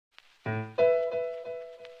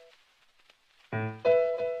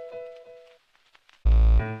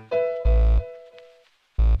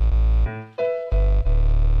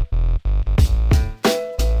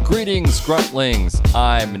Greetings, Gruntlings.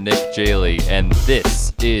 I'm Nick Jaley, and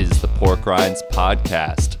this is the Pork Rinds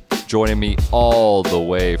Podcast. Joining me all the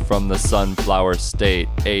way from the Sunflower State,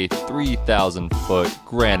 a 3,000-foot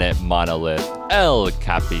granite monolith, El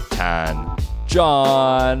Capitan,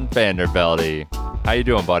 John Vandervelde. How you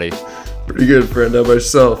doing, buddy? Pretty good, friend. How about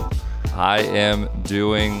yourself? I am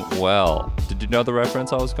doing well. Did you know the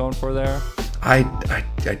reference I was going for there? I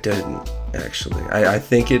didn't, actually. I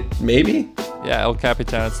think it, maybe? Yeah, El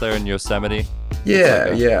Capitan, it's there in Yosemite. Yeah,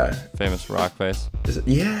 It's like yeah. famous rock face. Is it,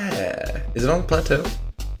 yeah. Is it on the plateau?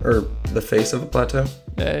 Or the face of a plateau?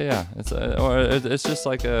 Yeah. It's just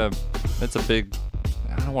like it's a big,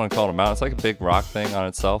 I don't want to call it a mountain. It's like a big rock thing on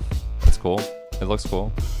itself. It's cool. It looks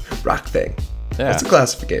cool. Rock thing. Yeah. That's a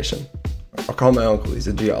classification. I'll call my uncle. He's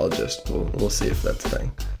a geologist. We'll see if that's a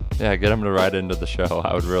thing. Yeah, get him to write into the show.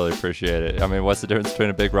 I would really appreciate it. I mean, what's the difference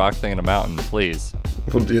between a big rock thing and a mountain? Please.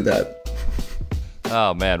 We'll do that.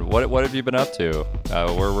 Oh man, what have you been up to?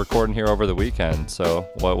 We're recording here over the weekend, so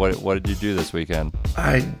what did you do this weekend?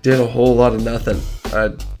 I did a whole lot of nothing.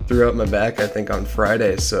 I threw out my back, I think, on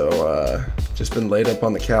Friday, so just been laid up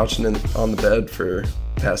on the couch and on the bed for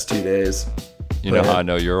the past 2 days. You know how I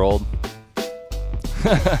know you're old?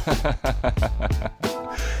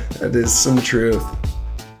 That is some truth.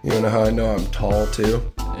 You wanna know how I know I'm tall too?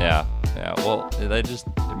 Yeah. Well,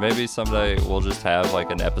 maybe someday we'll just have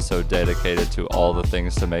like an episode dedicated to all the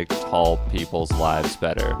things to make tall people's lives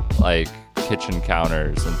better, like kitchen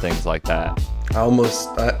counters and things like that.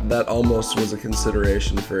 That almost was a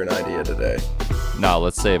consideration for an idea today. No,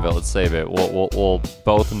 let's save it. We'll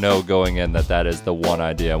both know going in that is the one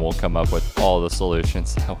idea, and we'll come up with all the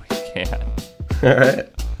solutions that we can. All right.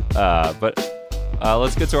 But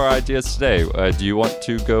let's get to our ideas today. Do you want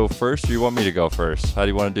to go first, or do you want me to go first? How do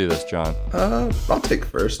you want to do this, John? I'll take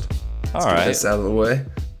first. All Let's right. get this out of the way.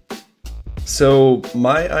 So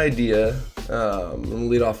my idea, I'm gonna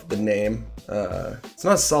lead off with the name. It's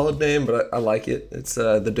not a solid name, but I like it. It's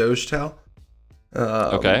the Doge Towel.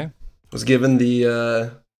 Okay. Was given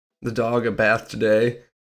the dog a bath today,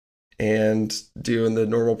 and doing the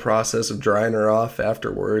normal process of drying her off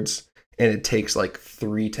afterwards, and it takes like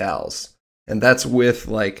 3 towels. And that's with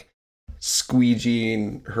like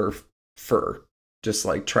squeegeeing her fur, just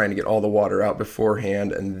like trying to get all the water out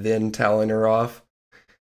beforehand and then toweling her off.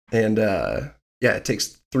 And it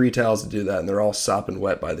takes 3 towels to do that, and they're all sopping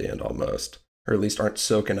wet by the end almost, or at least aren't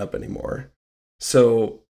soaking up anymore.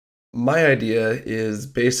 So my idea is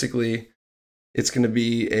basically it's going to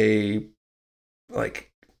be a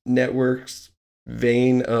like networks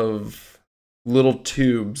vein of little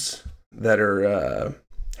tubes that are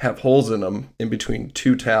have holes in them in between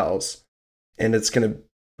 2 towels, and it's going to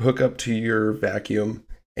hook up to your vacuum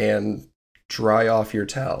and dry off your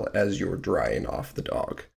towel as you're drying off the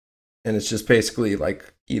dog. And it's just basically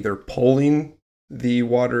like either pulling the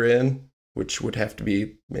water in, which would have to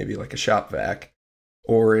be maybe like a shop vac,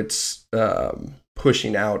 or it's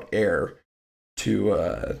pushing out air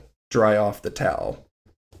to dry off the towel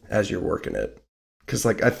as you're working it. Because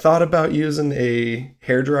like I thought about using a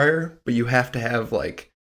hair dryer, but you have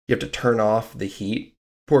to turn off the heat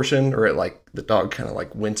portion, or it like the dog kind of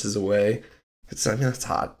like winces away. It's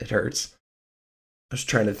hot. It hurts. I was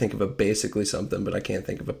trying to think of a basically something, but I can't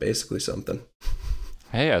think of a basically something.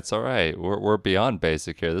 Hey, it's all right. We're beyond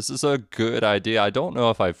basic here. This is a good idea. I don't know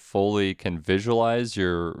if I fully can visualize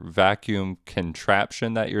your vacuum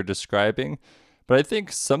contraption that you're describing, but I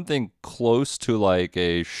think something close to like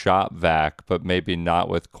a shop vac, but maybe not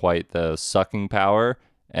with quite the sucking power,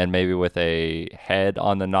 and maybe with a head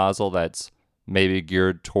on the nozzle that's maybe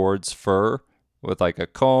geared towards fur with like a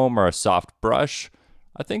comb or a soft brush.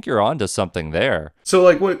 I think you're onto something there. So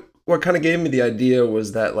like what kind of gave me the idea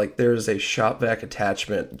was that like there's a shop vac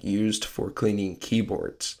attachment used for cleaning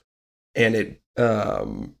keyboards, and it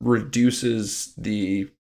reduces the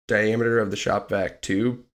diameter of the shop vac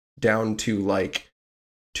tube down to like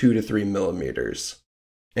 2 to 3 millimeters.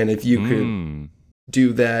 And if you could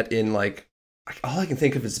do that in like all I can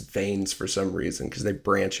think of is veins for some reason, because they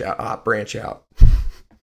branch out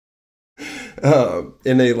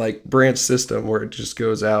in a like branch system where it just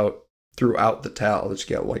goes out throughout the towel. That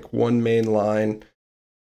you got like one main line,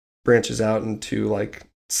 branches out into like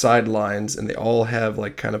side lines, and they all have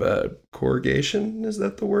like kind of a corrugation, is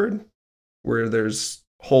that the word? Where there's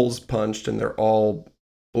holes punched and they're all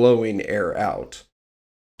blowing air out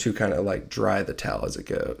to kind of like dry the towel as it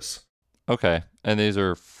goes. Okay. And these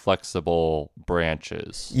are flexible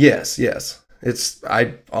branches. Yes.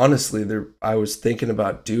 I was thinking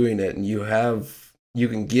about doing it, and you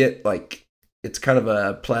can get like, it's kind of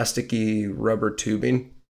a plasticky rubber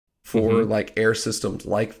tubing for like air systems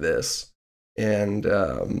like this. and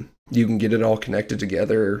you can get it all connected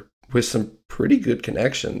together with some pretty good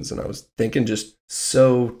connections. And I was thinking just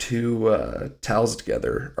sew two towels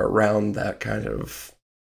together around that kind of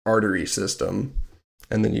artery system,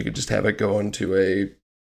 and then you could just have it go into a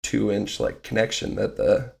 2-inch like connection that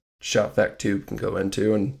the shop vac tube can go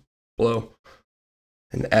into and blow.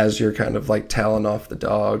 And as you're kind of like toweling off the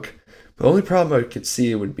dog, the only problem I could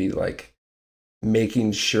see would be like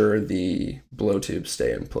making sure the blow tubes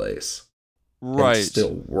stay in place Right. and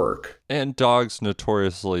still work. And dogs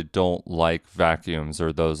notoriously don't like vacuums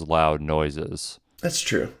or those loud noises. That's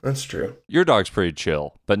true. That's true. Your dog's pretty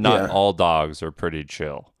chill, but not Yeah. all dogs are pretty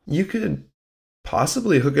chill. You could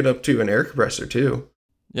possibly hook it up to an air compressor too.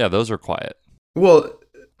 Yeah, those are quiet. Well,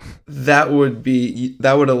 that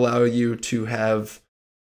would allow you to have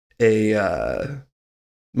a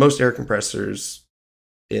most air compressors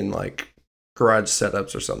in like garage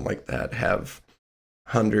setups or something like that have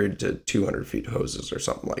 100 to 200 feet hoses or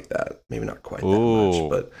something like that. Maybe not quite that Ooh, much,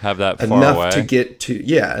 but have that far enough away. to get to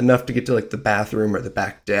enough to get to like the bathroom or the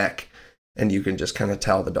back deck, and you can just kind of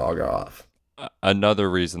towel the dog off. Another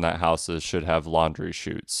reason that houses should have laundry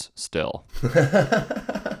chutes still.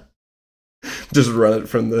 Just run it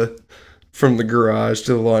from the garage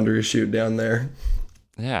to the laundry chute down there.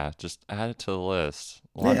 Yeah, just add it to the list.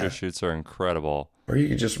 Laundry Yeah. chutes are incredible. Or you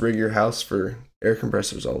could just rig your house for air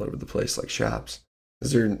compressors all over the place like shops.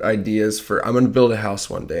 These are ideas for, I'm going to build a house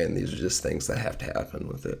one day, and these are just things that have to happen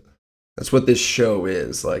with it. That's what this show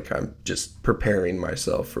is. Like, I'm just preparing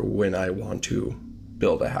myself for when I want to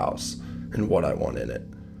build a house and what I want in it.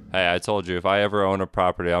 Hey, I told you, if I ever own a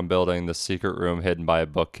property, I'm building the secret room hidden by a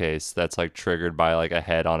bookcase that's like triggered by like a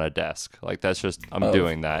head on a desk. Like that's just, I'm Of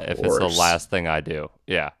doing that if it's the course. last thing I do.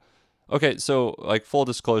 Yeah. Okay, so like full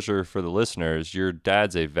disclosure for the listeners, your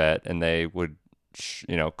dad's a vet and they would,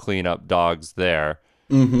 clean up dogs there.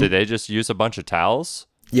 Mm-hmm. Did they just use a bunch of towels?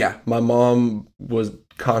 Yeah, my mom was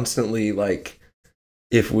constantly like,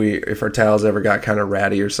 if our towels ever got kind of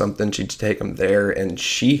ratty or something, she'd take them there, and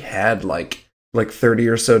she had like 30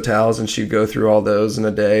 or so towels, and she'd go through all those in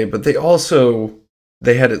a day. But they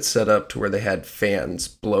had it set up to where they had fans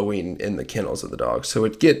blowing in the kennels of the dog, so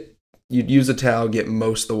you'd use a towel, get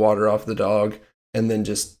most of the water off the dog, and then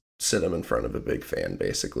just sit them in front of a big fan,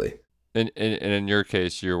 basically. In your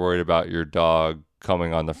case, you're worried about your dog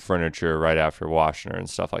coming on the furniture right after washing her and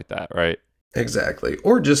stuff like that, right? Exactly.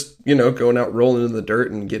 Or just, going out rolling in the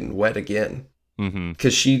dirt and getting wet again. Mm-hmm.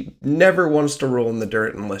 Because she never wants to roll in the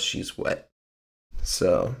dirt unless she's wet.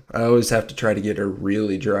 So I always have to try to get her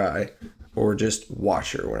really dry or just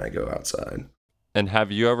wash her when I go outside. And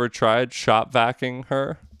have you ever tried shop vacuuming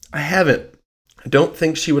her? I haven't. I don't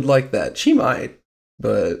think she would like that. She might,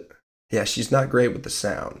 but yeah, she's not great with the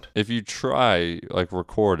sound. If you try, like,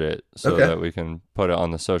 record it so Okay. that we can put it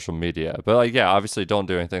on the social media. But, like, yeah, obviously don't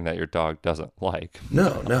do anything that your dog doesn't like.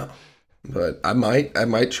 No. But I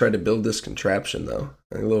might try to build this contraption though.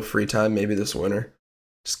 A little free time, maybe this winter.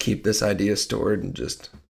 Just keep this idea stored and just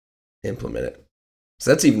implement it.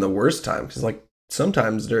 So that's even the worst time, because like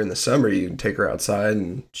sometimes during the summer you can take her outside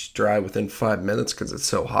and she's dry within 5 minutes because it's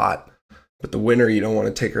so hot. But the winter you don't want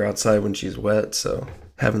to take her outside when she's wet, so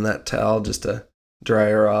having that towel just to dry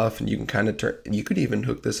her off, and you can kind of you could even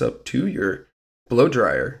hook this up to your blow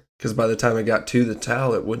dryer, because by the time it got to the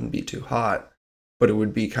towel it wouldn't be too hot, but it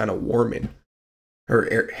would be kind of warming. Or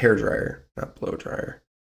hair dryer, not blow dryer.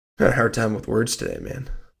 I had a hard time with words today, man.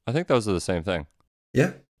 I think those are the same thing.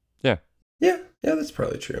 Yeah? Yeah. Yeah, that's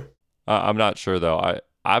probably true. I'm not sure, though.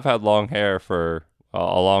 I've had long hair for a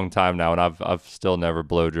long time now, and I've still never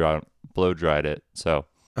blow dried it. So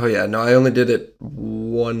Oh yeah, no, I only did it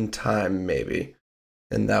one time maybe.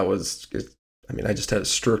 And that was, I just had a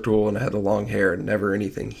strict rule and I had the long hair and never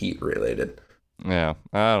anything heat related. yeah,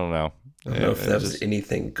 I don't know. I don't know if that was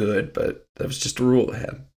anything good, but that was just a rule I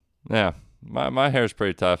had. Yeah, my hair's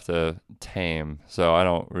pretty tough to tame, so I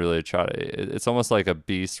don't really try to. It's almost like a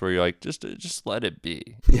beast where you're like, just let it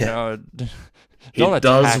be. Yeah. Don't It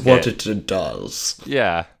does attack what it. it does.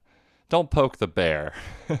 Yeah, don't poke the bear.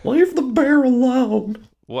 Leave the bear alone.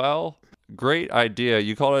 Well, great idea.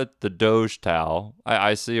 You call it the Doge towel.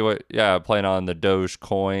 I see playing on the Doge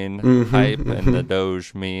coin hype and the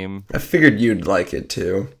Doge meme. I figured you'd like it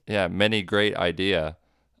too. Yeah, many great idea.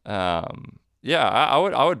 Yeah, I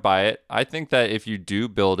would buy it. I think that if you do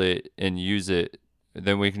build it and use it,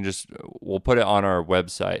 then we'll put it on our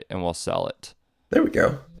website and we'll sell it. There we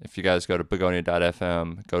go. If you guys go to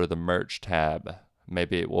begonia.fm, go to the merch tab.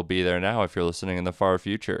 Maybe it will be there now if you're listening in the far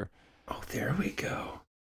future. Oh, there we go.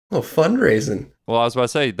 A little fundraising. Well, I was about to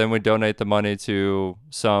say, then we donate the money to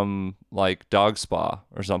some like dog spa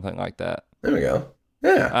or something like that. There we go.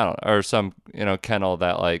 Yeah. I don't know, or some, kennel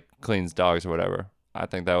that like cleans dogs or whatever. I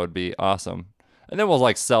think that would be awesome. And then we'll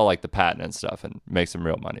like sell like the patent and stuff and make some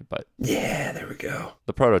real money. But Yeah, there we go.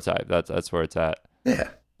 the prototype, that's where it's at. Yeah.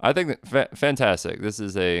 I think that fantastic. This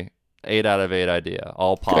is a 8 out of 8 idea.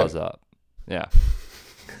 All paws up. Yeah.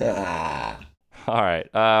 All right.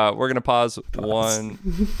 We're gonna pause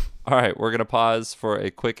one. All right, we're gonna pause for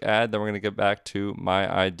a quick ad. Then we're gonna get back to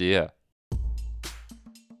my idea.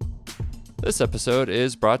 This episode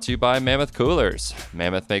is brought to you by Mammoth Coolers.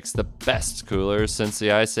 Mammoth makes the best coolers since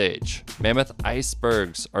the Ice Age. Mammoth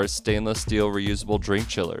Icebergs are stainless steel reusable drink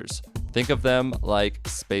chillers. Think of them like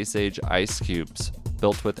space age ice cubes.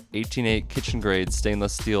 Built with 18-8 kitchen grade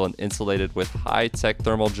stainless steel and insulated with high-tech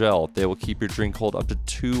thermal gel, they will keep your drink cold up to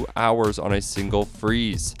 2 hours on a single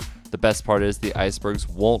freeze. The best part is the icebergs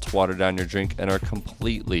won't water down your drink and are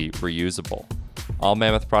completely reusable. All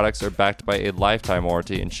Mammoth products are backed by a lifetime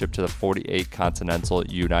warranty and shipped to the 48 continental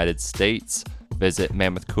United States. Visit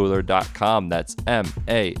mammothcooler.com. That's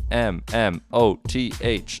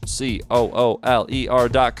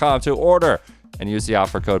MAMMOTHCOOLER.com to order. And use the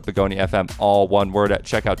offer code BegoniaFM, all one word, at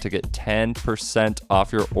checkout to get 10%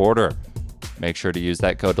 off your order. Make sure to use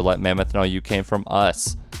that code to let Mammoth know you came from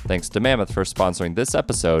us. Thanks to Mammoth for sponsoring this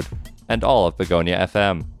episode and all of Begonia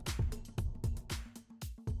FM.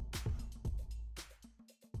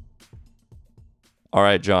 All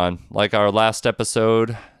right, John, like our last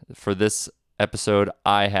episode, for this episode,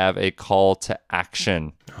 I have a call to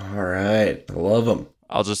action. All right. I love them.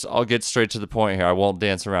 I'll get straight to the point here. I won't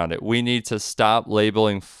dance around it. We need to stop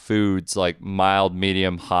labeling foods like mild,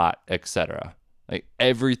 medium, hot, etc. Like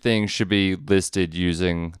everything should be listed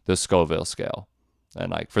using the Scoville scale.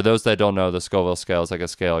 And like for those that don't know, the Scoville scale is like a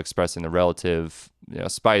scale expressing the relative,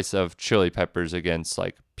 spice of chili peppers against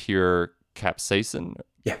like pure capsaicin.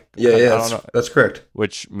 Yeah, that's correct.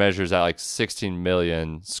 Which measures at like 16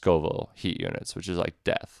 million Scoville heat units, which is like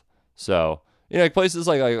death. So, like places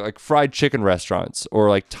like fried chicken restaurants or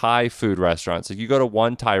like Thai food restaurants. Like you go to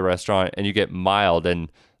one Thai restaurant and you get mild and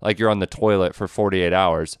like you're on the toilet for 48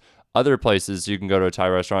 hours. Other places you can go to a Thai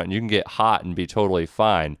restaurant and you can get hot and be totally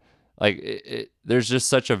fine. Like there's just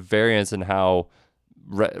such a variance in how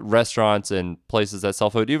restaurants and places that sell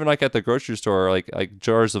food, even like at the grocery store, like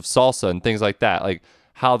jars of salsa and things like that, like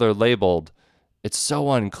how they're labeled, it's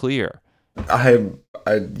so unclear.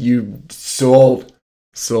 You sold.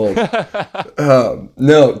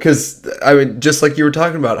 No, because I mean, just like you were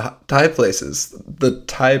talking about Thai places, the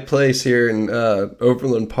Thai place here in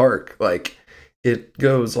Overland Park, like it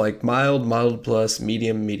goes like mild plus,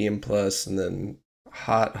 medium plus, and then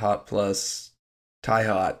hot plus, Thai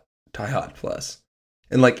hot plus,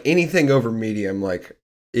 and like anything over medium like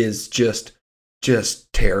is just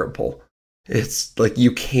terrible. It's like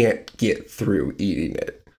you can't get through eating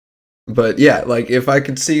it. But yeah, like if I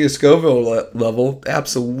could see a Scoville level,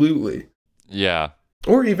 absolutely. Yeah.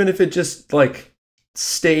 Or even if it just like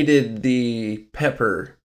stated the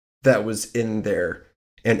pepper that was in there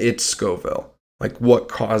and it's Scoville, like what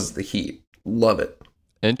caused the heat. Love it.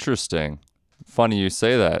 Interesting. Funny you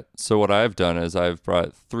say that. So what I've done is I've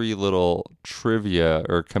brought 3 little trivia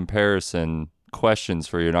or comparison questions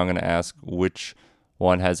for you, and I'm going to ask which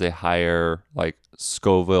one has a higher like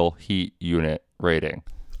Scoville heat unit rating.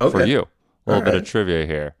 Okay. For you. A little bit of trivia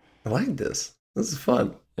here. I like this. This is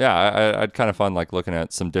fun. Yeah, I'd kind of fun like looking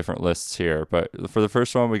at some different lists here. But for the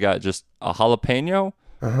first one, we got just a jalapeno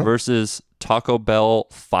versus Taco Bell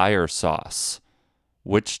fire sauce.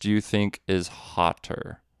 Which do you think is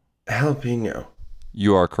hotter? Jalapeno.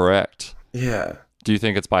 You are correct. Yeah. Do you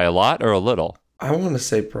think it's by a lot or a little? I want to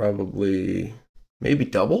say probably maybe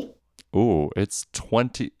double. Ooh, it's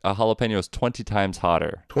 20. A jalapeno is 20 times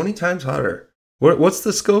hotter. 20 times hotter. What's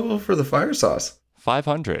the Scoville for the fire sauce?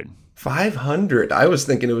 500. 500. I was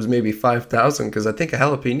thinking it was maybe 5,000 because I think a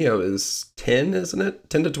jalapeno is 10, isn't it?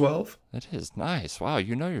 10 to 12? That is nice. Wow,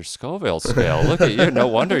 you know your Scoville scale. Look at you. No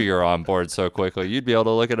wonder you're on board so quickly. You'd be able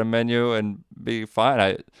to look at a menu and be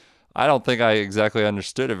fine. I don't think I exactly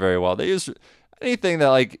understood it very well. They use anything that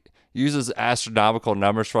like uses astronomical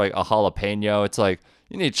numbers for like a jalapeno. It's like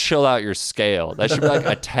you need to chill out your scale. That should be like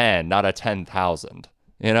a 10, not a 10,000.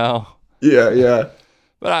 You know? Yeah.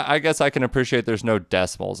 But I guess I can appreciate there's no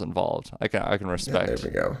decimals involved. I can respect. Yeah,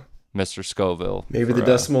 there we go. Mr. Scoville. Maybe the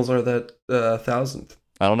decimals are that 1,000th.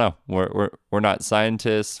 I don't know. We're not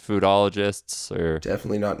scientists, foodologists, or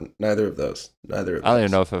definitely not. Neither of those. I don't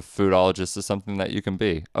even know if a foodologist is something that you can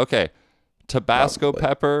be. Okay, Tabasco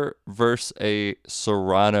pepper versus a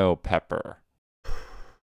Serrano pepper.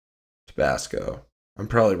 Tabasco. I'm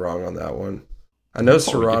probably wrong on that one. I know Oh,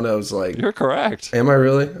 Serrano's like. You're correct. Am I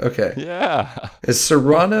really? Okay. Yeah. Is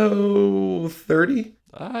Serrano 30?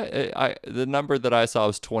 The number that I saw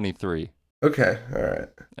was 23. Okay. All right.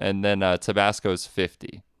 And then Tabasco's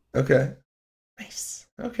 50. Okay. Nice.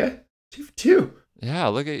 Okay. 2 for 2. Yeah,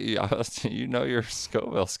 look at you. You know your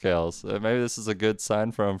Scoville scales. Maybe this is a good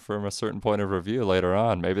sign from a certain point of review later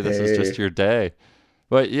on. Maybe this is just Hey. your day.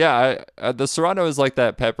 But yeah, the Serrano is like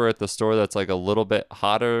that pepper at the store that's like a little bit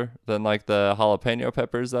hotter than like the jalapeno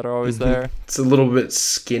peppers that are always there. It's a little bit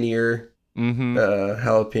skinnier Mm-hmm.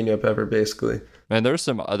 jalapeno pepper, basically. And there's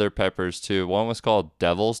some other peppers too. One was called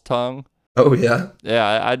Devil's Tongue. Oh, yeah?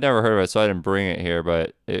 Yeah, I'd never heard of it, so I didn't bring it here.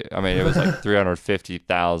 But it was like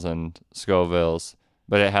 350,000 Scovilles,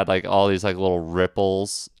 but it had like all these like little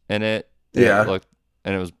ripples in it. And Yeah.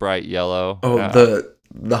 and it was bright yellow. Oh,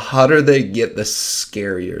 the hotter they get, the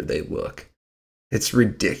scarier they look. It's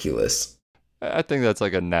ridiculous. I think that's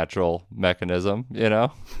like a natural mechanism, you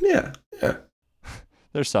know? Yeah.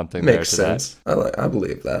 There's something Makes there to sense. I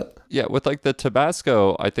believe that. that. Yeah, with like the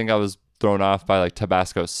Tabasco, I think I was thrown off by like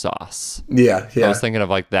Tabasco sauce. Yeah. I was thinking of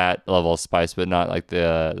like that level of spice, but not like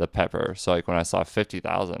the pepper. So like when I saw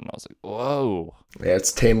 50,000, I was like, whoa. Yeah,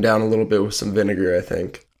 it's tamed down a little bit with some vinegar, I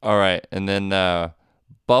think. All right, and then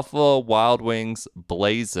Buffalo Wild Wings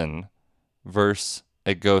Blazin' versus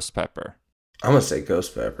a ghost pepper. I'm going to say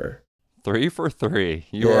ghost pepper. 3 for 3.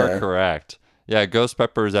 You are correct. Yeah, ghost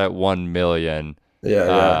pepper is at 1 million.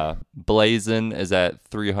 Yeah. Blazin' is at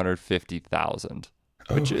 350,000,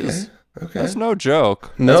 which is that's no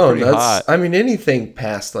joke. No, that's pretty hot. I mean, anything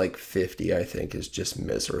past like 50, I think, is just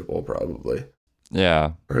miserable, probably.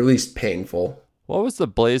 Yeah. Or at least painful. What was the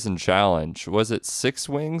Blazin' challenge? Was it 6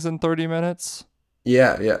 wings in 30 minutes?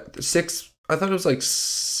 Yeah. 6. I thought it was like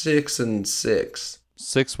 6 and 6.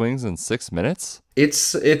 6 wings in 6 minutes?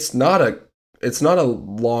 It's not a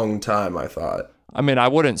long time, I thought. I mean, I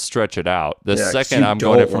wouldn't stretch it out. The 'Cause second you I'm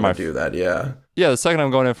going in don't for my wanna do that, yeah. Yeah, the second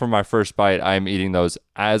I'm going in for my first bite, I'm eating those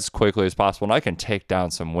as quickly as possible. And I can take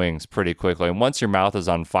down some wings pretty quickly. And once your mouth is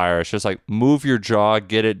on fire, it's just like move your jaw,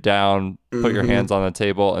 get it down, put your hands on the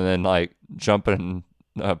table, and then like jump in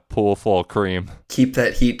a pool full of cream. Keep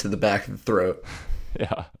that heat to the back of the throat.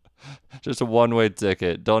 Yeah. Just a one-way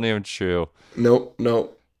ticket. Don't even chew. Nope. All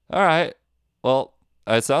right. Well,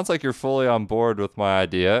 it sounds like you're fully on board with my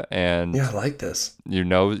idea, and Yeah, I like this. you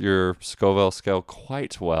know your Scoville scale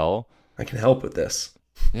quite well. I can help with this.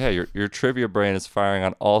 Yeah, your trivia brain is firing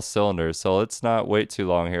on all cylinders. So let's not wait too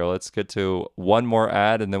long here. Let's get to one more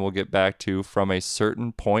ad, and then we'll get back to From a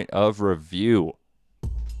Certain Point of Review.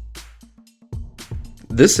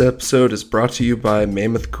 This episode is brought to you by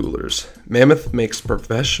Mammoth Coolers. Mammoth makes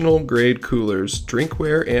professional grade coolers,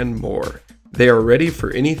 drinkware, and more. They are ready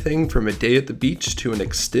for anything from a day at the beach to an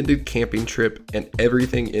extended camping trip and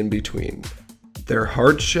everything in between. Their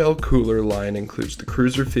hard shell cooler line includes the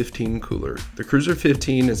Cruiser 15 cooler. The Cruiser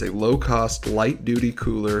 15 is a low-cost, light-duty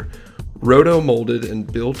cooler, roto-molded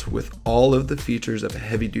and built with all of the features of a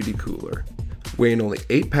heavy-duty cooler. Weighing only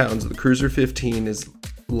 8 pounds, the Cruiser 15 is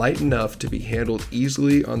light enough to be handled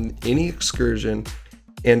easily on any excursion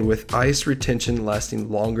and with ice retention lasting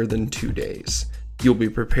longer than 2 days. You'll be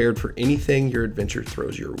prepared for anything your adventure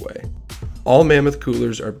throws your way. All Mammoth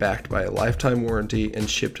coolers are backed by a lifetime warranty and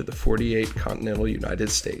shipped to the 48 continental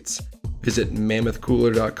United States. Visit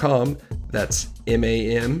mammothcooler.com, that's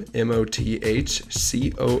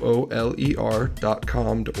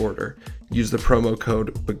MAMMOTHCOOLER.com to order. Use the promo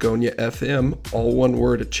code BEGONIAFM, all one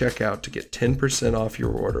word at checkout, to get 10% off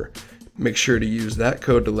your order. Make sure to use that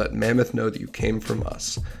code to let Mammoth know that you came from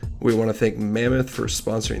us. We want to thank Mammoth for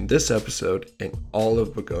sponsoring this episode and all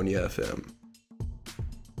of Begonia FM.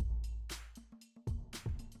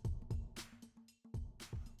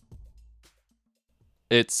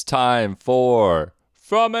 It's time for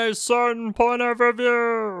From a Certain Point of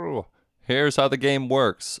Review. Here's how the game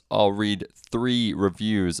works. I'll read 3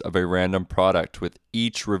 reviews of a random product, with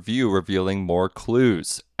each review revealing more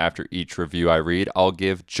clues. After each review I read, I'll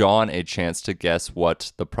give John a chance to guess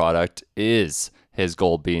what the product is. His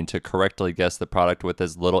goal being to correctly guess the product with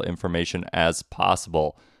as little information as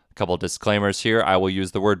possible. A couple disclaimers here. I will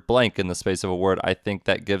use the word blank in the space of a word I think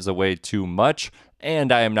that gives away too much,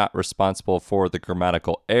 and I am not responsible for the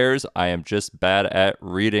grammatical errors. I am just bad at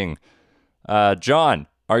reading. John,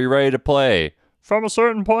 are you ready to play From a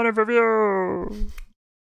Certain Point of Review?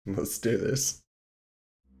 Let's do this.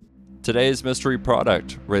 Today's mystery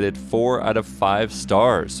product, rated 4 out of 5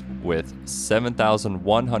 stars, with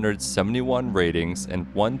 7,171 ratings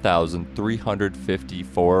and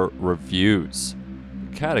 1,354 reviews.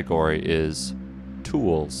 The category is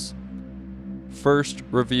tools. First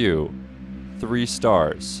review, 3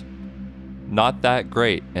 stars. Not that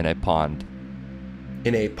great in a pond.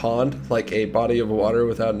 In a pond, like a body of water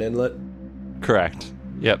without an inlet. Correct.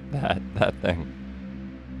 Yep, that thing.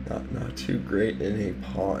 Not too great in a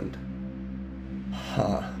pond.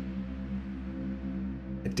 Huh.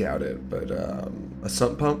 I doubt it, but a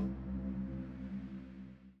sump pump?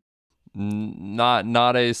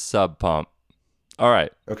 Not a sub pump. All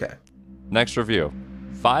right. Okay. Next review.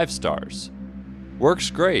 5 stars.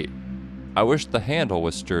 Works great. I wish the handle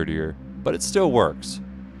was sturdier, but it still works.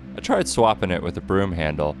 I tried swapping it with a broom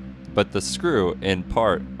handle, but the screw in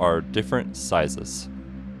part are different sizes.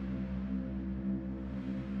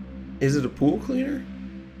 Is it a pool cleaner?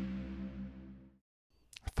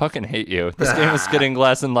 I fucking hate you. This game is getting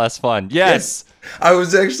less and less fun. Yes! I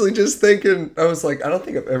was actually just thinking, I was like, I don't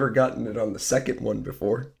think I've ever gotten it on the second one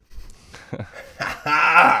before.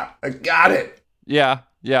 I got it. Yeah.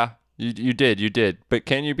 You did. But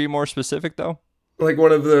can you be more specific, though? Like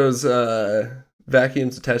one of those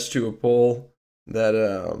vacuums attached to a pole that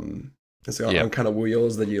is on kind of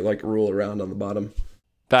wheels that you like roll around on the bottom.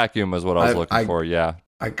 Vacuum is what I was looking for, yeah.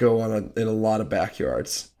 I go in a lot of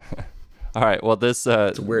backyards. All right, well, this...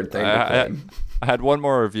 it's a weird thing to claim. I had one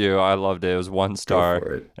more review. I loved it. It was 1 star. Go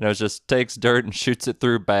for it. And it was just takes dirt and shoots it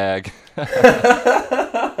through bag.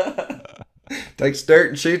 Takes dirt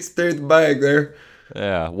and shoots through the bag there.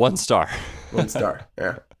 Yeah, 1 star. 1 star,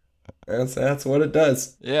 yeah. That's what it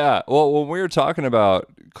does. Yeah, well, when we were talking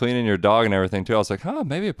about cleaning your dog and everything, too, I was like,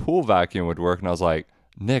 maybe a pool vacuum would work. And I was like,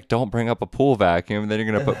 Nick, don't bring up a pool vacuum. Then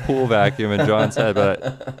you're going to put pool vacuum in John's head.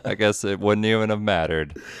 But I guess it wouldn't even have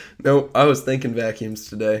mattered. Nope, I was thinking vacuums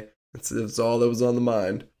today. It's all that was on the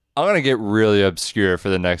mind. I'm going to get really obscure for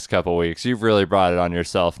the next couple weeks. You've really brought it on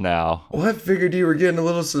yourself now. Well, I figured you were getting a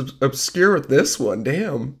little obscure with this one.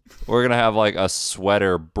 Damn. We're going to have like a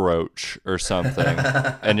sweater brooch or something.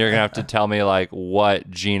 And you're going to have to tell me like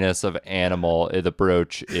what genus of animal the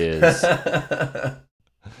brooch is.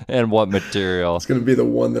 And what material. It's going to be the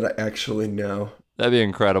one that I actually know. That'd be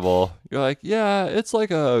incredible. You're like, yeah, it's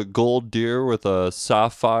like a gold deer with a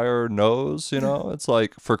sapphire nose, It's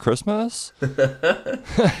like for Christmas.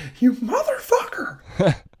 You motherfucker.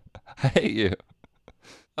 I hate you.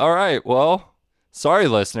 All right, well, sorry,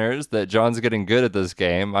 listeners, that John's getting good at this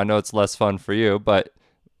game. I know it's less fun for you, but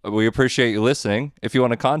we appreciate you listening. If you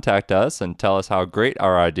want to contact us and tell us how great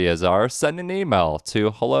our ideas are, send an email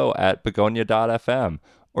to hello@begonia.fm.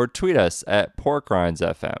 or tweet us at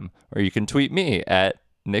porkrindsfm, or you can tweet me at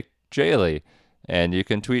Nick Jaley, and you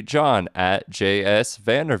can tweet John at JS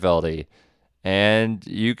Vandervelde, and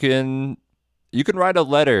you can write a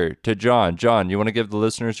letter to John. John, you want to give the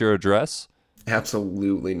listeners your address?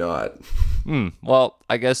 Absolutely not. Well,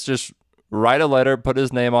 I guess just write a letter, put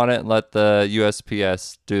his name on it, and let the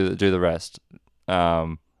USPS do the rest.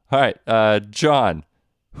 All right, John,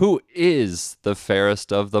 who is the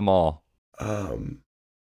fairest of them all?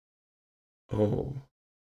 Oh,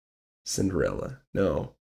 Cinderella.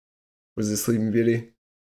 No. Was it Sleeping Beauty?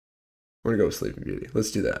 We're going to go with Sleeping Beauty.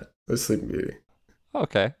 Let's do that. Let's Sleeping Beauty.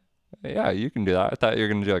 Okay. Yeah, you can do that. I thought you were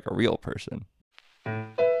going to do like a real person.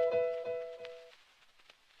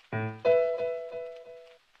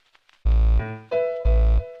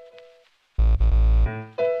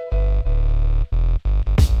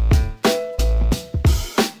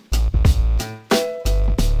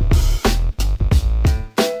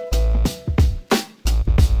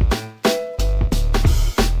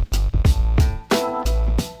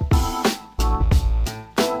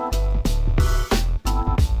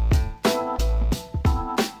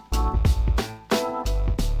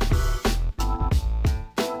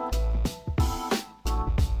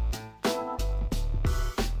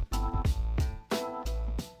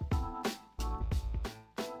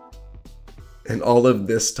 And all of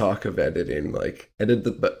this talk of editing, like edit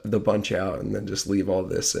the bunch out and then just leave all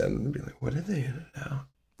this in and be like, what did they edit out?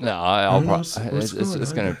 No,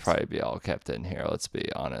 it's going to probably be all kept in here. Let's be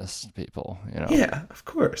honest, people. Yeah, of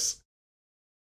course.